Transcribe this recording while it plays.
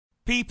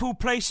People,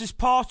 places,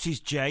 parties,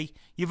 Jay.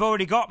 You've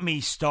already got me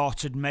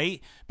started,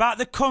 mate. About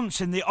the cunts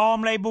in the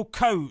arm-labelled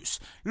coats,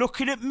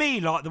 looking at me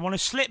like they want to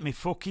slit me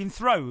fucking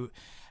throat.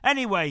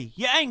 Anyway,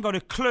 you ain't got a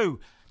clue.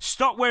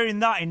 Stop wearing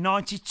that in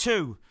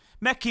 92.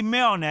 Making me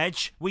on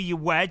edge with your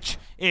wedge,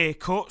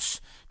 haircuts.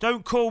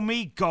 Don't call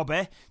me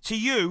gobby. To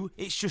you,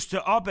 it's just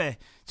a hobby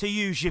to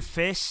use your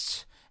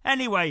fists.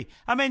 Anyway,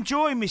 I'm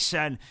enjoying me,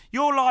 sen.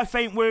 Your life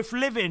ain't worth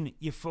living,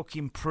 you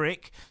fucking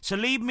prick. So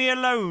leave me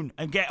alone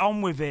and get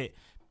on with it.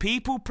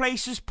 People,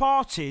 places,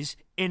 parties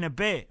in a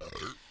bit.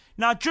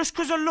 Now, just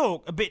 'cause I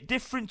look a bit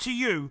different to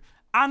you,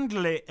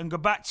 handle it and go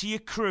back to your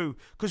crew.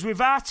 'Cause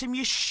without him,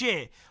 you're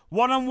shit.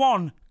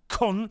 One-on-one,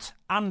 cunt,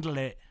 handle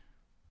it.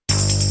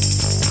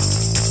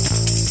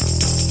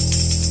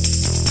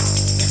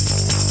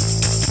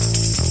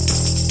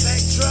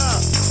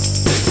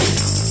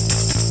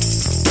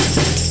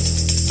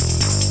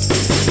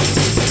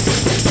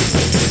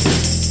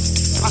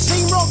 I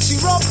seen Roxy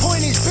Rob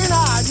point his bin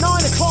out at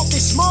 9 o'clock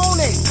this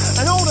morning,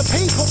 and all the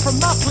people from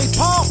Muffley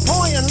Park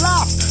point and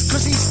laugh,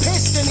 'cause he's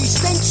pissed and he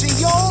stinks of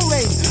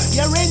urine.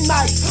 You're in,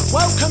 mate,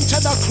 welcome to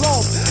the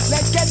club.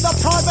 Let's get the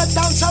private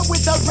dancer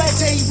with the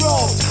ready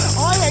rod.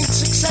 I ain't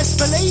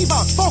successful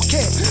either, fuck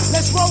it.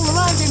 Let's roll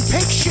around in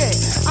pig shit,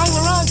 hang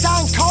around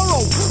down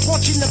Coral,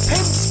 watching the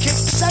pimps kick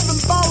 7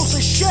 bowls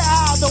of shit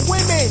out of the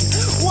women.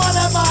 What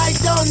have I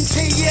done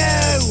to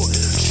you?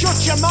 Shut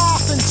your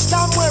mouth and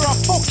stand where I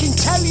fucking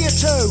tell you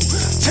to.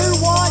 2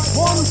 white,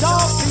 1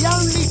 dark, the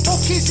only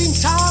fuckers in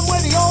town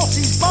where the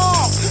horses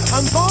bark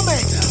and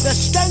vomit the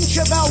stench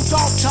of El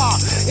Doctor.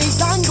 He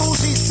dangles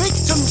his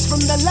victims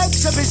from the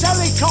legs of his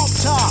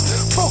helicopter.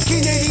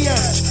 Fucking idiot.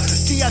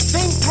 Do you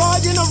think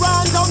riding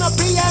around on a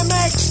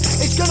BMX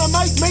is gonna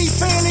make me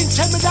feel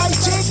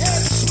intimidated?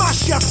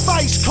 Smash your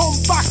face,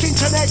 come back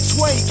into next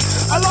week,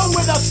 along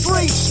with the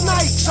 3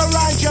 snakes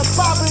around your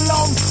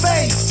Babylon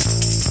feet.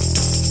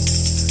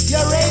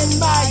 You're in,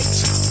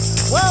 mate.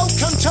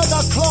 Welcome to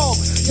the club.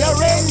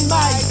 You're in,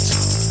 mate.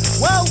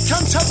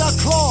 Welcome to the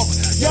club.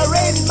 You're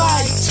in,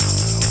 mate.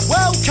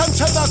 Welcome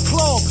to the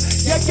club.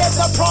 You get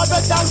the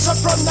private dancer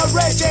from the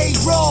ready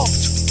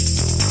rubbed.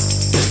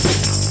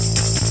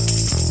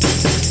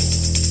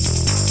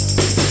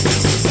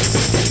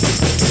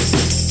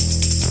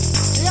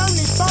 The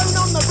only phone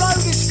on the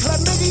road is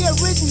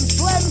chlamydia-ridden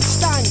phlegm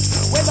stank,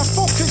 where the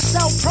fuckers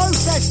sell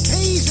processed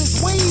peas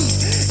as weed.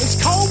 It's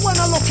cold when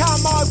I look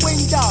out my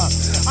window.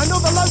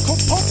 Another local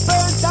pub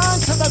burned down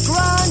to the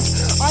ground.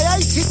 I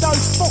hated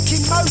those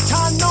fucking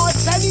Motown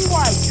nights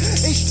anyway.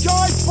 It's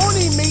Joy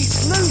Bunny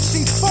meets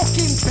Lucy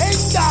fucking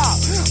Pinder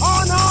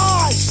on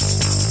ice.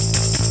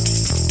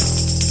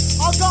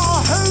 I got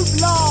a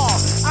hoopla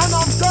and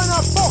I'm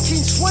gonna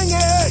fucking swing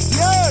it at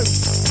you.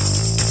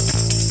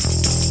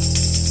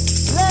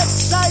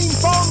 Let's aim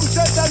bombs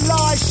at the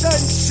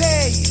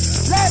licensee.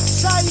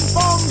 Let's aim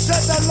bombs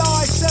at the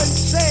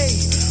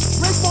licensee.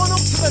 Rig one up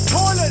to the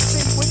toilet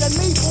seat with a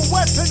lethal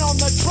weapon on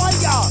the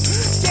trigger.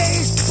 Get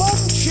his bomb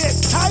chip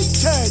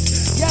tapered.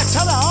 Yeah,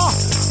 tell her.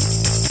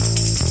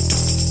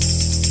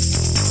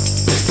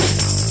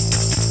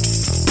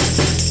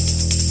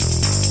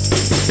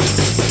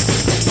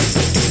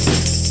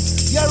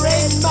 You're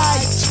in,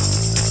 mate.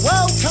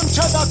 Welcome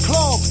to the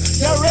club.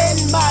 You're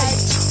in,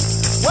 mate.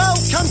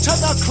 Welcome to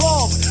the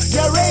club.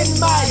 You're in,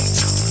 mate.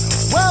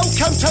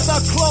 Welcome to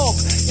the club.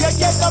 You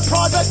get the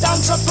private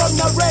dancer from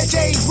the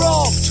ready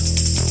rubbed.